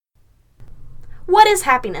What is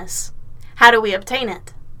happiness? How do we obtain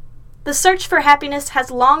it? The search for happiness has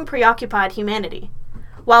long preoccupied humanity.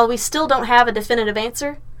 While we still don't have a definitive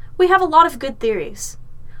answer, we have a lot of good theories.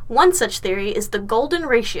 One such theory is the golden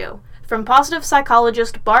ratio from positive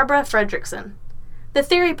psychologist Barbara Fredrickson. The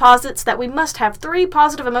theory posits that we must have 3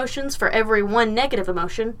 positive emotions for every 1 negative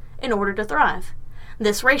emotion in order to thrive.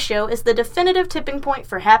 This ratio is the definitive tipping point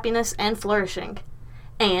for happiness and flourishing.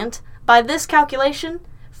 And, by this calculation,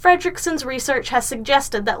 Fredrickson's research has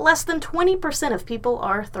suggested that less than 20% of people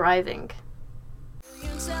are thriving. Will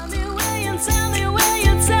you tell me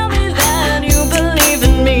that you believe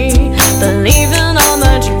in me, believe in all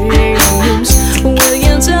my dreams? Will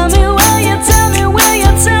you tell me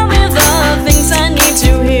the things I need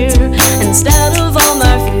to hear instead of all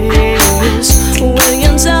my fears? Will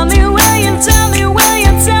you tell me, are you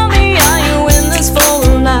in this for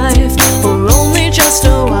life or only just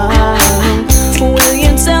a while? Will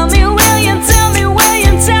you tell me,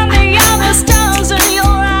 are the stars in your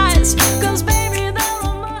eyes? 'Cause baby, they're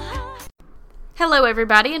on my heart. Hello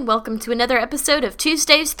everybody and welcome to another episode of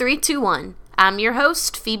Tuesdays 321. I'm your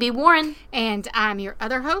host, Phoebe Warren. And I'm your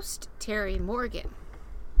other host, Terry Morgan.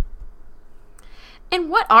 And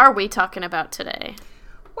what are we talking about today?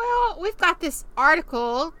 Well, we've got this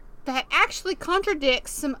article that actually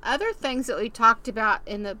contradicts some other things that we talked about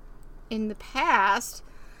in the past.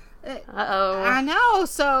 Uh-oh. I know,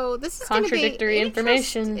 so this is going to be contradictory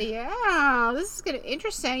information. Yeah, this is going to be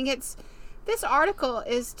interesting. This article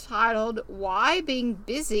is titled "Why Being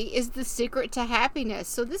Busy is the Secret to Happiness."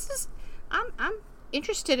 So I'm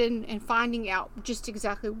interested in finding out just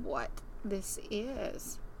exactly what this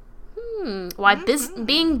is. Why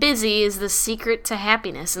being busy is the secret to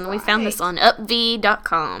happiness. And we found this on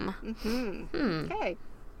upv.com.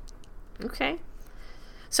 Okay.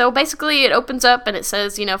 So basically it opens up and it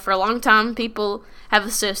says, for a long time people have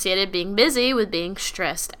associated being busy with being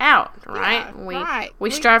stressed out, right? Yeah, we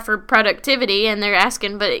strive for productivity and they're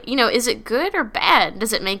asking, but is it good or bad?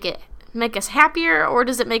 Does it make us happier or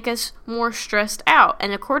does it make us more stressed out?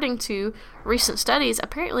 And according to recent studies,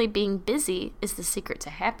 apparently being busy is the secret to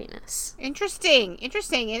happiness. Interesting. And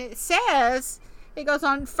it goes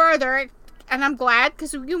on further, and I'm glad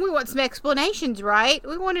because we want some explanations, right?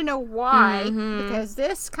 We want to know why, because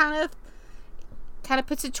this kind of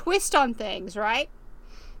puts a twist on things, right?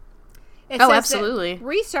 It says absolutely. That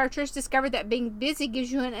researchers discovered that being busy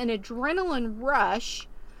gives you an adrenaline rush,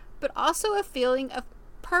 but also a feeling of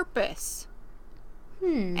purpose.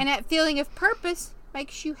 And that feeling of purpose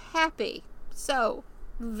makes you happy. So,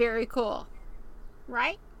 very cool.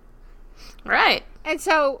 Right? Right. And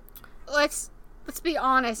so, let's be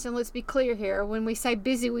honest and let's be clear here. When we say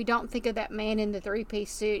busy, we don't think of that man in the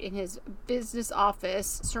 3-piece suit in his business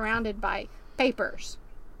office surrounded by papers.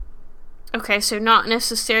 Okay, so not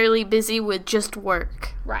necessarily busy with just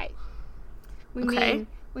work. Right.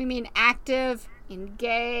 We mean active,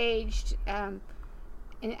 engaged,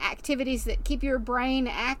 in activities that keep your brain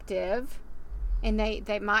active, and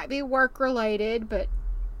they might be work related, but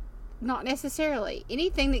not necessarily.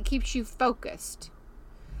 Anything that keeps you focused.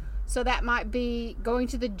 So that might be going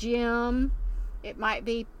to the gym, it might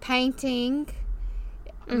be painting,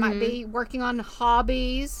 it might be working on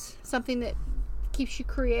hobbies, something that keeps you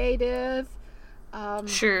creative.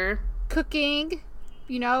 Sure. Cooking,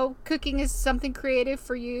 cooking is something creative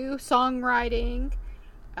for you. Songwriting.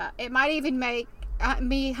 It might even make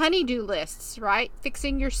me honey-do lists, right?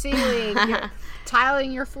 Fixing your ceiling,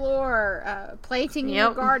 tiling your floor, planting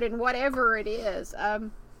your garden, whatever it is.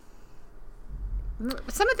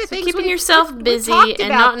 Some of the things keeping yourself busy and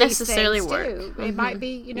not necessarily work. It might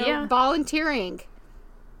be, volunteering,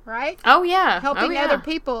 right? Oh yeah, helping other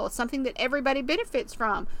people, something that everybody benefits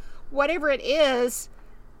from. Whatever it is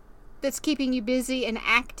that's keeping you busy and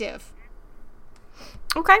active.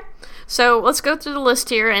 Okay, so let's go through the list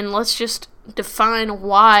here and let's just define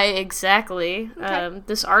why exactly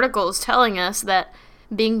this article is telling us that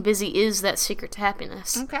being busy is that secret to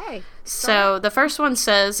happiness. Okay. So the first one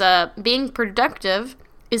says, being productive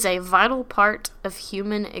is a vital part of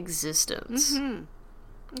human existence.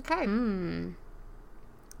 Okay.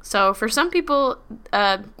 So for some people,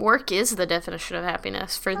 work is the definition of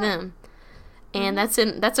happiness for them. And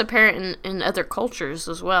that's apparent in other cultures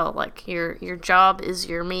as well. Like your job is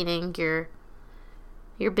your meaning, your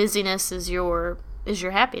busyness is your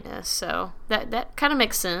happiness. So that kind of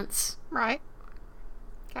makes sense. Right.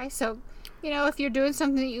 Okay, so if you're doing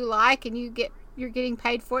something that you like and you're getting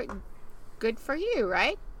paid for it, good for you,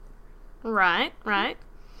 right? Right.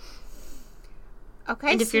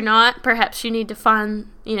 Okay. And if you're not, perhaps you need to find,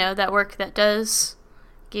 that work that does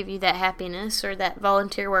give you that happiness, or that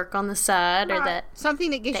volunteer work on the side, or that something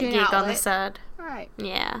that gives that you an gig outlet on the side. Right.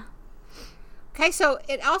 Yeah. Okay, so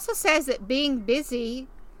it also says that being busy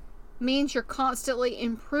means you're constantly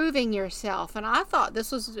improving yourself, and I thought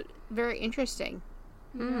this was very interesting.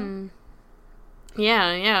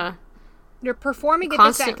 Yeah. You're performing at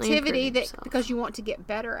this Constantly activity improve yourself. because you want to get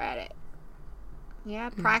better at it. Yeah,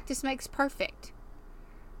 practice makes perfect.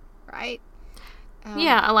 Right?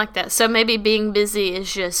 Yeah, I like that. So maybe being busy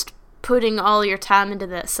is just putting all your time into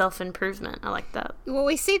that self-improvement. I like that. Well,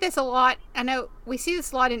 we see this a lot. I know we see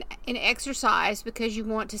this a lot in exercise because you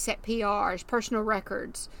want to set PRs, personal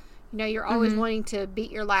records. You know, you're always wanting to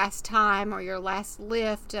beat your last time or your last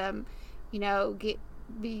lift. Lift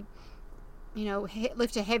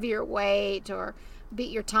a heavier weight or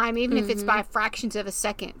beat your time, even if it's by fractions of a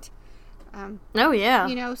second. Oh, yeah.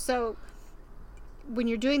 You know, so when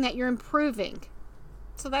you're doing that, you're improving.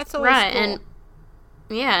 So that's always right, cool. and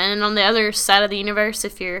and on the other side of the universe,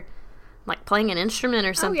 if you're like playing an instrument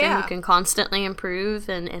or something, you can constantly improve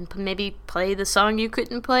and maybe play the song you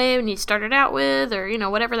couldn't play when you started out with, or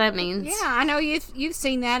whatever that means. Yeah, I know you've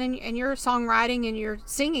seen that in your songwriting and your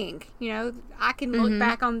singing. You know, I can look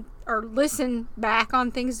back on or listen back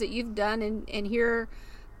on things that you've done and hear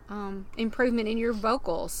improvement in your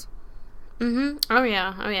vocals. Oh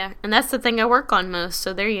yeah, and that's the thing I work on most.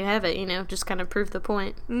 So there you have it. Just kind of prove the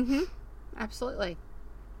point. Absolutely.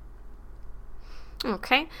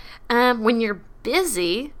 Okay. When you're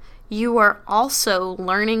busy, you are also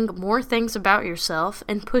learning more things about yourself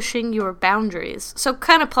and pushing your boundaries. So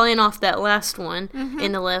kind of playing off that last one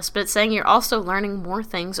in the list, but saying you're also learning more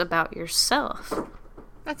things about yourself.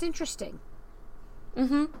 That's interesting.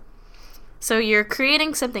 So you're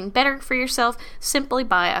creating something better for yourself simply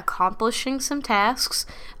by accomplishing some tasks.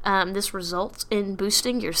 This results in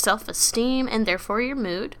boosting your self-esteem and therefore your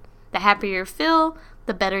mood. The happier you feel,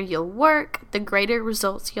 the better you'll work, the greater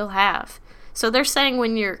results you'll have. So they're saying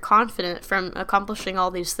when you're confident from accomplishing all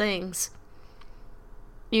these things,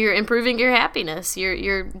 you're improving your happiness.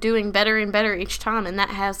 You're doing better and better each time, and that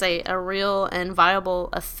has a real and viable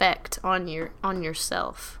effect on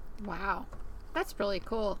yourself. Wow. That's really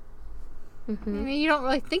cool. I mean, you don't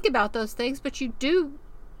really think about those things, but you do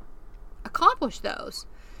accomplish those.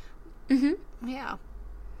 Yeah.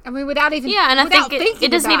 I mean, without even and I think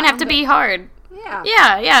it doesn't even have to be hard.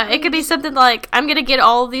 Yeah. It could be something like, I'm going to get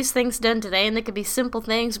all of these things done today, and they could be simple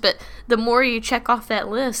things, but the more you check off that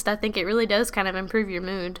list, I think it really does kind of improve your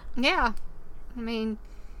mood. Yeah. I mean,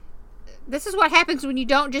 this is what happens when you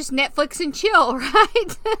don't just Netflix and chill,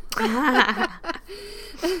 right?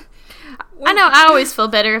 I know, I always feel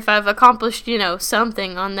better if I've accomplished,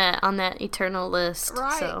 something on that eternal list.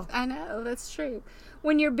 Right, so. I know, that's true.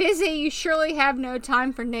 When you're busy, you surely have no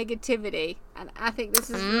time for negativity. And I think this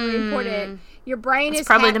is really important. Your brain is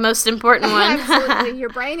probably the most important one. Absolutely. Your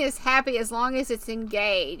brain is happy as long as it's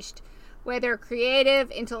engaged. Whether creative,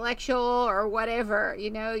 intellectual, or whatever.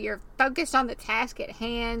 You're focused on the task at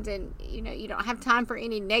hand and, you don't have time for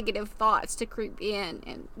any negative thoughts to creep in.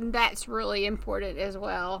 And that's really important as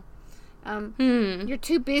well. You're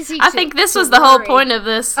too busy I think this was the whole point of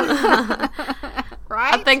this.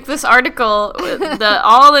 Right? I think this article,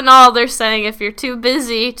 all in all, they're saying if you're too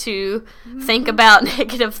busy to think about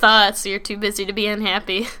negative thoughts, you're too busy to be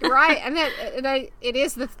unhappy. Right, and it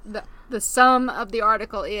is the sum of the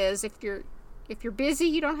article is if you're busy,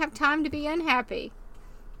 you don't have time to be unhappy.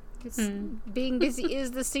 Being busy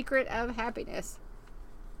is the secret of happiness.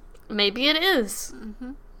 Maybe it is.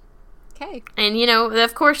 Okay. And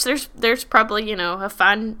of course, there's probably a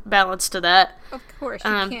fine balance to that. Of course, you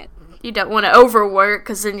can't. You don't want to overwork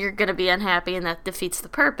because then you're going to be unhappy and that defeats the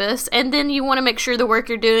purpose. And then you want to make sure the work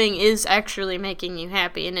you're doing is actually making you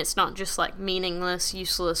happy and it's not just like meaningless,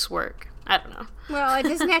 useless work. I don't know. Well, it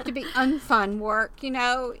doesn't have to be unfun work.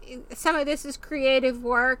 Some of this is creative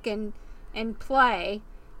work and play.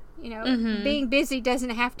 Being busy doesn't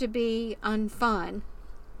have to be unfun.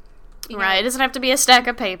 Right. It doesn't have to be a stack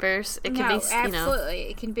of papers. It can be, absolutely.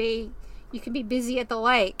 It can be, you can be busy at the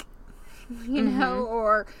lake,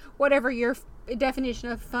 or whatever your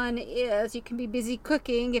definition of fun is. You can be busy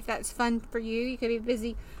cooking if that's fun for you. You can be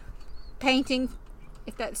busy painting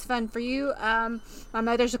if that's fun for you. My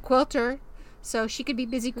mother's a quilter, so she could be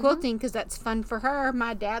busy quilting because that's fun for her.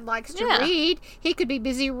 My dad likes to read. He could be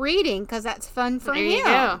busy reading because that's fun for him. You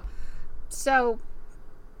go. So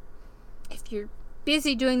if you're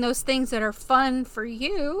busy doing those things that are fun for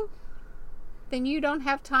you, then you don't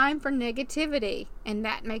have time for negativity, and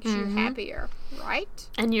that makes you happier, right?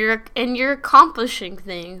 And you're accomplishing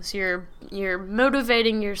things. You're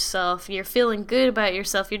motivating yourself. You're feeling good about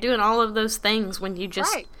yourself. You're doing all of those things when you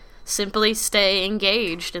just simply stay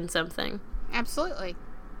engaged in something. Absolutely.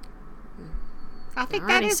 I think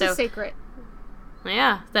that is the secret.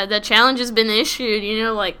 Yeah, the challenge has been issued,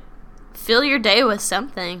 like, fill your day with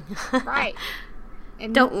something. Right.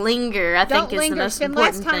 And don't linger, I think is the most Spend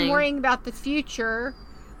important thing. Spend less time worrying about the future,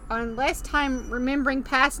 and less time remembering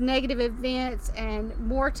past negative events, and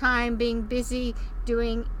more time being busy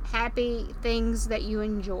doing happy things that you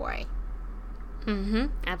enjoy.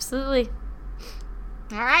 Absolutely.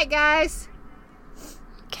 All right, guys.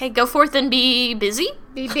 Okay, go forth and be busy.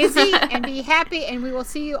 Be busy and be happy, and we will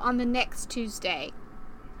see you on the next Tuesday.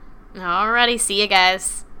 Alrighty, see you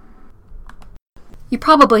guys. You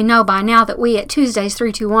probably know by now that we at Tuesdays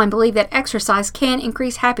 321 believe that exercise can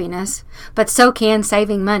increase happiness, but so can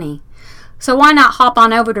saving money. So why not hop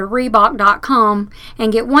on over to Reebok.com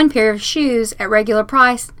and get one pair of shoes at regular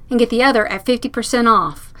price and get the other at 50%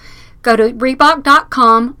 off. Go to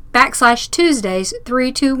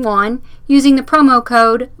Reebok.com/Tuesdays321 using the promo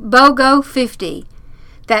code BOGO50.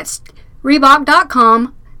 That's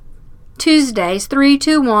Reebok.com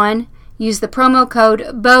Tuesdays321. Use the promo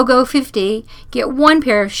code BOGO50. Get one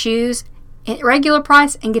pair of shoes at regular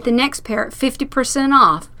price and get the next pair at 50%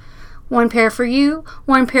 off. One pair for you,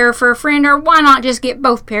 one pair for a friend, or why not just get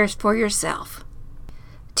both pairs for yourself?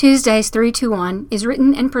 Tuesdays 321 is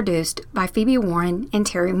written and produced by Phoebe Warren and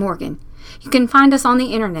Terry Morgan. You can find us on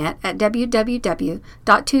the internet at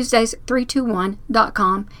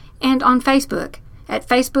www.tuesdays321.com and on Facebook at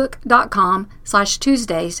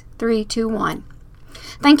facebook.com/Tuesdays321.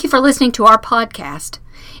 Thank you for listening to our podcast.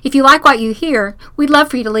 If you like what you hear, we'd love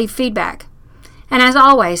for you to leave feedback. And as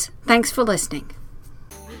always, thanks for listening.